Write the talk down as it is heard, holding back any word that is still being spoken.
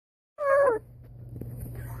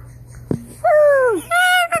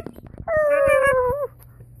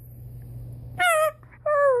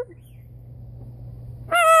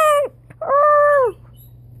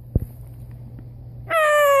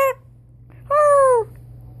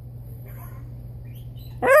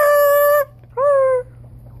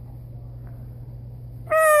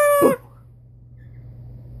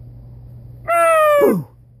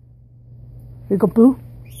Peekaboo.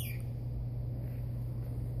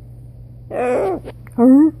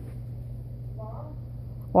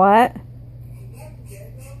 What?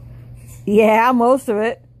 Yeah, most of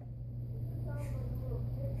it.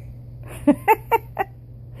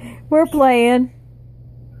 We're playing.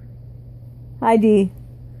 Hi, Dee.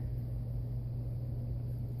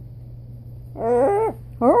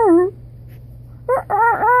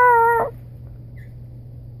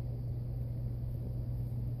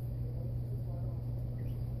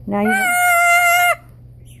 Now you.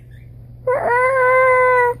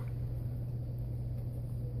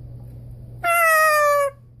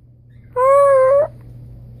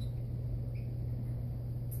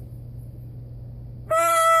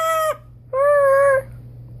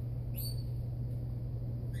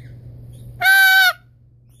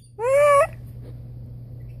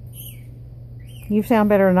 You sound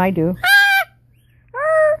better than I do.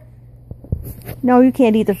 No, you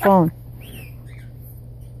can't eat the phone.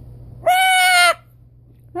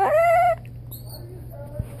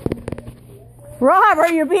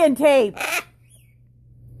 Robert, you're being taped.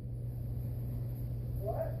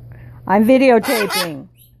 I'm videotaping.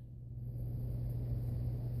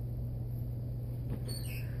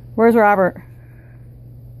 Where's Robert?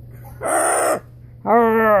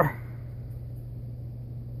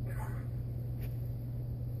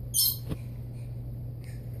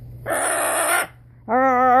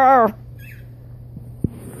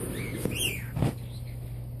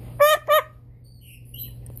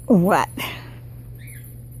 What?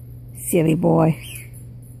 Silly boy.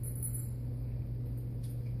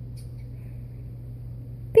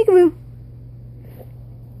 Peekaboo.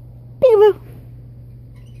 Peekaboo.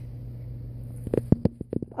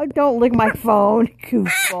 Oh, don't lick my phone,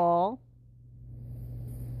 goofball.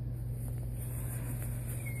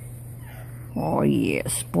 Oh,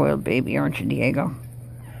 yes. Spoiled baby, aren't you, Diego?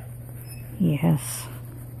 Yes.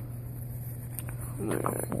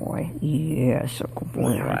 Good boy. Yes, a good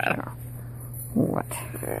boy right there. What?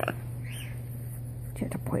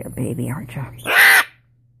 Just a spoiled baby, aren't you?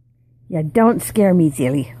 Yeah, don't scare me,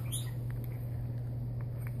 silly.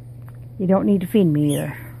 You don't need to feed me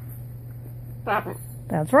either.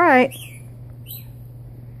 That's right.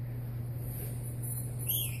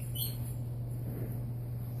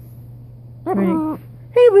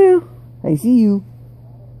 Hey, Boo. I see you.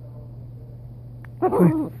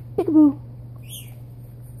 Peekaboo.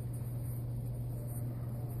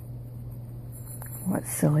 What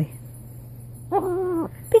silly?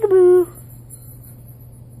 Peekaboo.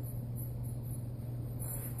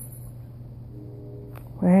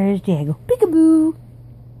 Where's Diego? Peekaboo.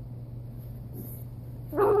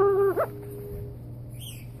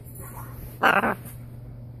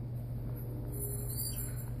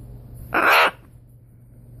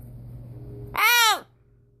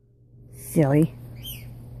 Silly.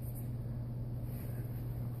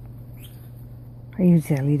 Are you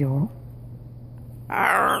silly, doll?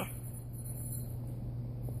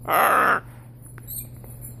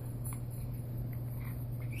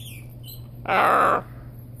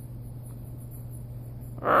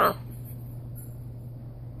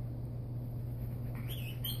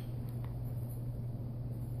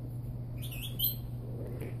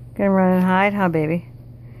 Gonna run and hide, huh, baby?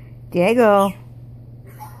 Diego.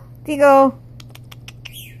 Diego.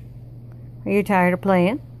 Are you tired of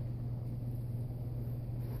playing?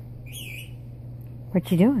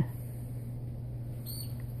 What you doing?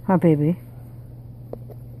 Huh, baby?